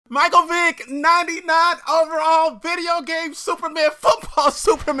Michael Vick, 99 overall video game Superman, football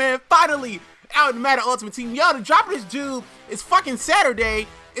Superman, finally out in Madden Ultimate Team. Yo, the drop of this dude is fucking Saturday.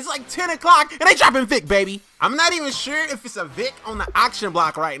 It's like 10 o'clock and they dropping Vick, baby. I'm not even sure if it's a Vick on the auction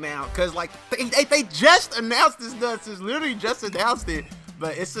block right now, cause like they just announced this nuts. It's literally just announced it.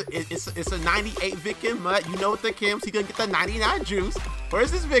 But it's a 98 Vick in mud. You know what the Kims, he gonna get the 99 juice.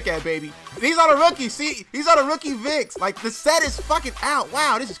 Where's this Vick at, baby? These are the rookies. See, these are the rookie Vicks. Like, the set is fucking out.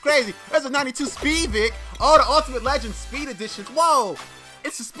 Wow, this is crazy. There's a 92 Speed Vick. Oh, the Ultimate Legend Speed Edition. Whoa,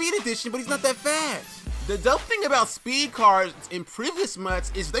 it's a Speed Edition, but he's not that fast. The dope thing about Speed cards in previous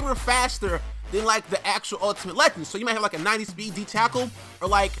months is they were faster than like the actual Ultimate Legend. So you might have like a 90 speed D-tackle or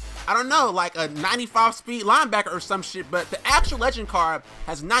like, I don't know, like a 95 speed linebacker or some shit, but the actual Legend card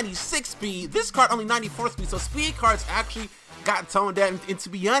has 96 speed. This card only 94 speed, so speed cards actually got toned down. And to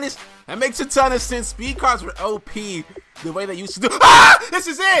be honest, that makes a ton of sense. Speed cards were OP the way they used to do. Ah! This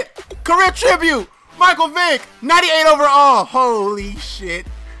is it! Career tribute! Michael Vick, 98 overall. Holy shit.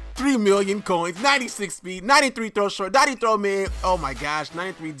 3 million coins, 96 speed, 93 throw short, 90 throw mid, oh my gosh,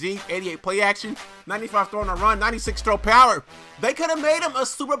 93 deep, 88 play action, 95 throw on a run, 96 throw power. They could have made him a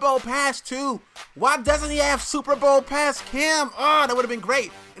Super Bowl pass too. Why doesn't he have Super Bowl pass Kim? Oh, that would have been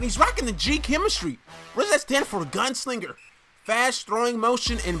great. And he's rocking the G chemistry. What does that stand for? Gunslinger. Fast throwing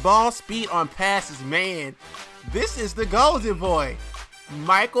motion and ball speed on passes, man. This is the golden boy.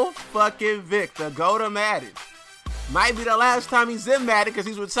 Michael fucking Vick, the GOAT of Madden. Might be the last time he's in Madden because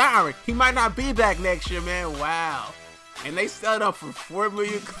he's retiring. He might not be back next year, man. Wow. And they sell up for 4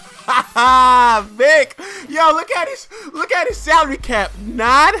 million. Vick. Yo, look at his salary cap.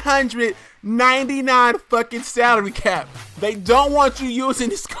 999 fucking salary cap. They don't want you using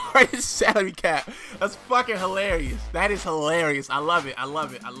this card as salary cap. That's fucking hilarious. That is hilarious. I love it. I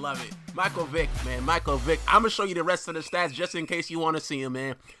love it. I love it. Michael Vick, man. Michael Vick. I'm gonna show you the rest of the stats just in case you want to see him,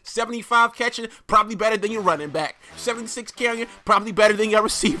 man. 75 catching, probably better than your running back. 76 carrying, probably better than your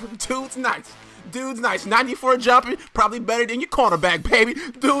receiver. Dude's nice. Dude's nice. 94 jumping, probably better than your cornerback, baby.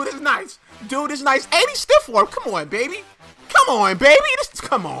 Dude is nice. Dude is nice. 80 stiff arm. Come on, baby. Come on, baby.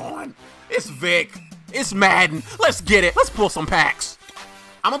 Come on. It's Vick. It's Madden. Let's get it. Let's pull some packs.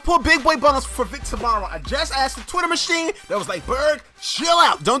 I'm gonna pull big boy bundles for Vick tomorrow. I just asked the Twitter machine that was like, Berg, chill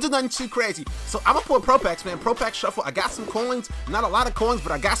out. Don't do nothing too crazy. So I'm gonna pull Pro Packs, man. Pro Pack Shuffle. I got some coins. Not a lot of coins,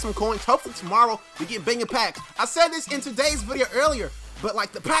 but I got some coins. Hopefully tomorrow we get banging packs. I said this in today's video earlier, but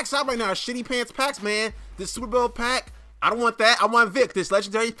like the packs out right now are shitty pants packs, man. This Super Bowl pack, I don't want that. I want Vick. This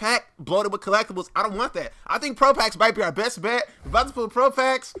legendary pack bloated with collectibles, I don't want that. I think Pro Packs might be our best bet. We're about to pull Pro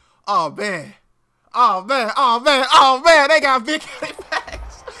Packs. Oh man. Oh man, oh man, oh man, they got Vick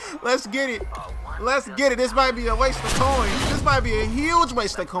packs. Let's get it. Let's get it. This might be a waste of coins. This might be a huge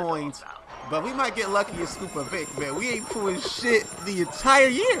waste of coins. But we might get lucky and scoop a Vick, man. We ain't pulling shit the entire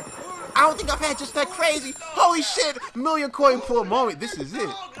year. I don't think I've had just that crazy, holy shit, million coin pull moment. This is it.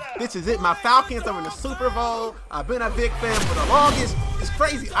 This is it. My Falcons are in the Super Bowl. I've been a Vick fan for the longest. It's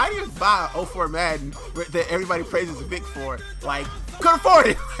crazy. I didn't buy 04 Madden that everybody praises Vick for. Like, couldn't afford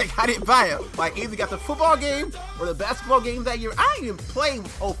it. Like, I didn't buy it. Like, either got the football game or the basketball game that year. I didn't even play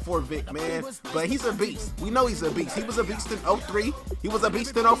 04 Vick, man. But he's a beast. We know he's a beast. He was a beast in 03. He was a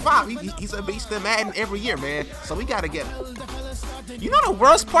beast in 05. He's a beast in Madden every year, man. So we gotta get him. You know the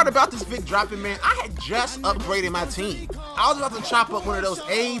worst part about this Vick dropping, man? I had just upgraded my team. I was about to chop up one of those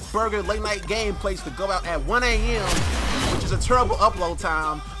A's Burger late night game plays to go out at 1 a.m., which is a terrible upload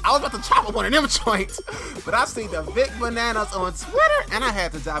time. I was about to chop up one of them joints, but I seen the Vick Bananas on Twitter, and I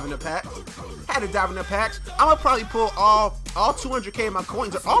had to dive in the packs. I'm gonna probably pull all 200K of my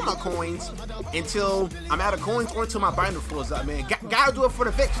coins, or all my coins, until I'm out of coins or until my binder fills up, man. Gotta do it for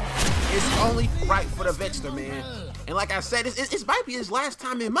the Vickster. It's only right for the Vickster, man. And like I said, it might be his last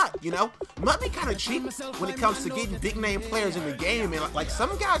time in MUT, you know? MUT be kind of cheap when it comes to getting big name players in the game. And like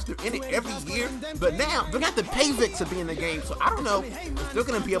some guys, they're in it every year, but now they're going to have to pay Vick to be in the game. So I don't know if they're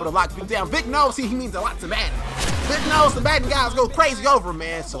going to be able to lock Vick down. Vick knows he means a lot to Madden. Vick knows the Madden guys go crazy over him,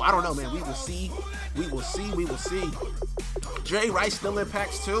 man. So I don't know, man. We will see. We will see. We will see. Dre Rice still in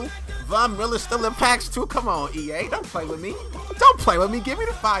packs too. Von Miller still in packs too. Come on, EA. Don't play with me. Don't play with me. Give me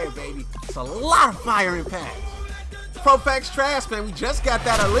the fire, baby. It's a lot of fire in packs. Pro Packs trash, man. We just got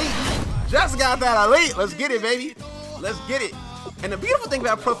that elite. Just got that elite. Let's get it, baby. Let's get it. And the beautiful thing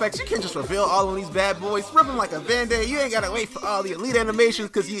about Pro Packs, you can just reveal all of these bad boys, rip them like a Band-Aid. You ain't gotta wait for all the elite animations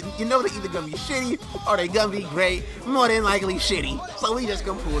because you know they're either gonna be shitty or they gonna be great. More than likely shitty. So we just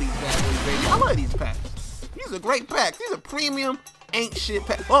gonna pull these bad boys, baby. I love these packs. These are great packs. These are premium, ain't shit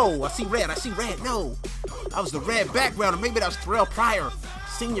packs. Oh, I see red. I see red. No. That was the red background, or maybe that was Terrell Pryor,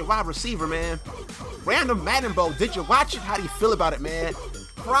 senior wide receiver, man. Random Madden Bowl. Did you watch it? How do you feel about it, man?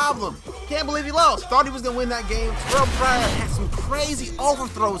 problem. Can't believe he lost. Thought he was gonna win that game. Terrell Pryor had some crazy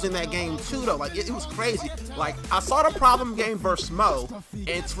overthrows in that game too, though. Like, it was crazy. Like, I saw the problem game versus Mo,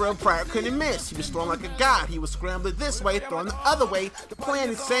 and Terrell Pryor couldn't miss. He was throwing like a god. He was scrambling this way, throwing the other way, playing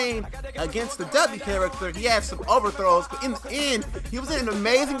insane against the W character. He had some overthrows, but in the end, he was in an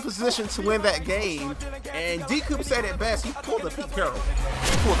amazing position to win that game. And D-Coop said it best. He pulled a Pete Carroll.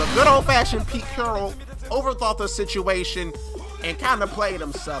 He pulled a good old-fashioned Pete Carroll, overthought the situation, and kind of played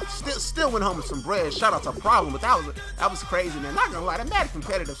himself. Still went home with some bread. Shout out to Problem, but that was crazy, man. Not gonna lie, that Madden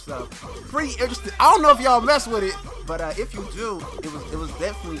competitive stuff, pretty interesting. I don't know if y'all mess with it, but if you do, it was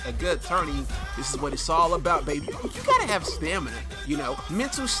definitely a good tourney. This is what it's all about, baby. You gotta have stamina, you know,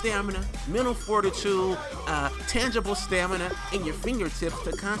 mental stamina, mental fortitude, tangible stamina in your fingertips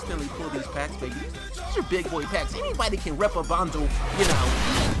to constantly pull these packs, baby. These are big boy packs. Anybody can rep a bundle, you know,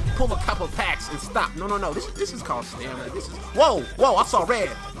 pull a couple packs and stop. No. This is called stamina. This is whoa. I saw red.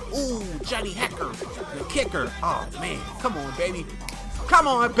 Ooh, Johnny Hacker, the kicker. Oh man, come on, baby. Come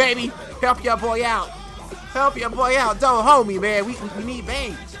on, baby. Help your boy out. Help your boy out. Don't hold me, man. We need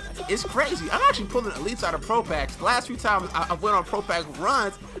veins. It's crazy. I'm actually pulling elites out of pro packs. The last few times I went on pro pack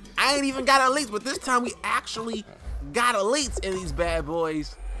runs, I ain't even got elites, but this time we actually got elites in these bad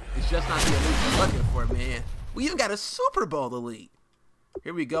boys. It's just not the elites we're looking for, man. We even got a Super Bowl elite.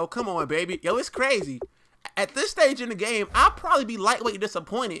 Here we go. Come on, baby. Yo, it's crazy. At this stage in the game, I'll probably be lightweight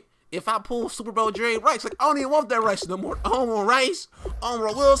disappointed if I pull Super Bowl Jerry Rice. Like, I don't even want that Rice no more. I don't want Rice. I don't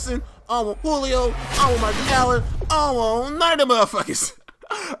want Wilson. I don't want Julio. I don't want Mark Allen. I don't want none of them motherfuckers.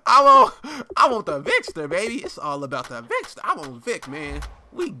 I want the Vickster, baby. It's all about the Vickster. I want Vick, man.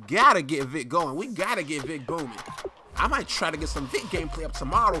 We gotta get Vick going. We gotta get Vick booming. I might try to get some Vick gameplay up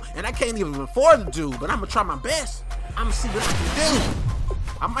tomorrow, and I can't even afford to do, but I'm gonna try my best. I'm gonna see what I can do.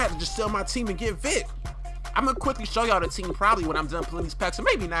 I might have to just sell my team and get Vick. I'm gonna quickly show y'all the team probably when I'm done pulling these packs, or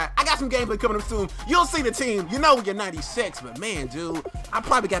maybe not. I got some gameplay coming up soon. You'll see the team. You know you're 96, but man, dude, I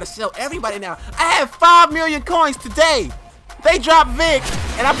probably gotta sell everybody now. I have 5 million coins today. They dropped Vick,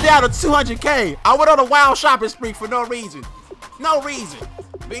 and I'm down to 200K. I went on a wild shopping spree for no reason. No reason.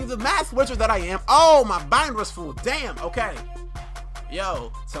 Being the math wizard that I am. Oh, my binder's full. Damn, okay.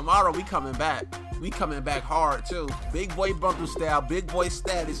 Yo, tomorrow we coming back. We coming back hard too. Big boy bundle style, big boy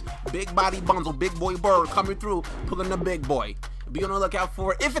status, big body bundle, big boy bird coming through, pulling the big boy. Be on the lookout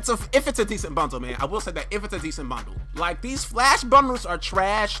for it. If it's a decent bundle, man. I will say that if it's a decent bundle. Like, these flash bundles are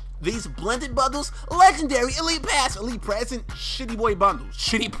trash. These blended bundles, legendary, elite pass, elite present, shitty boy bundles.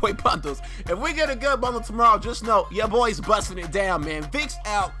 Shitty boy bundles. If we get a good bundle tomorrow, just know your boy's busting it down, man. Vick's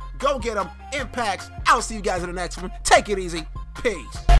out. Go get them. Impacts. I'll see you guys in the next one. Take it easy. Peace.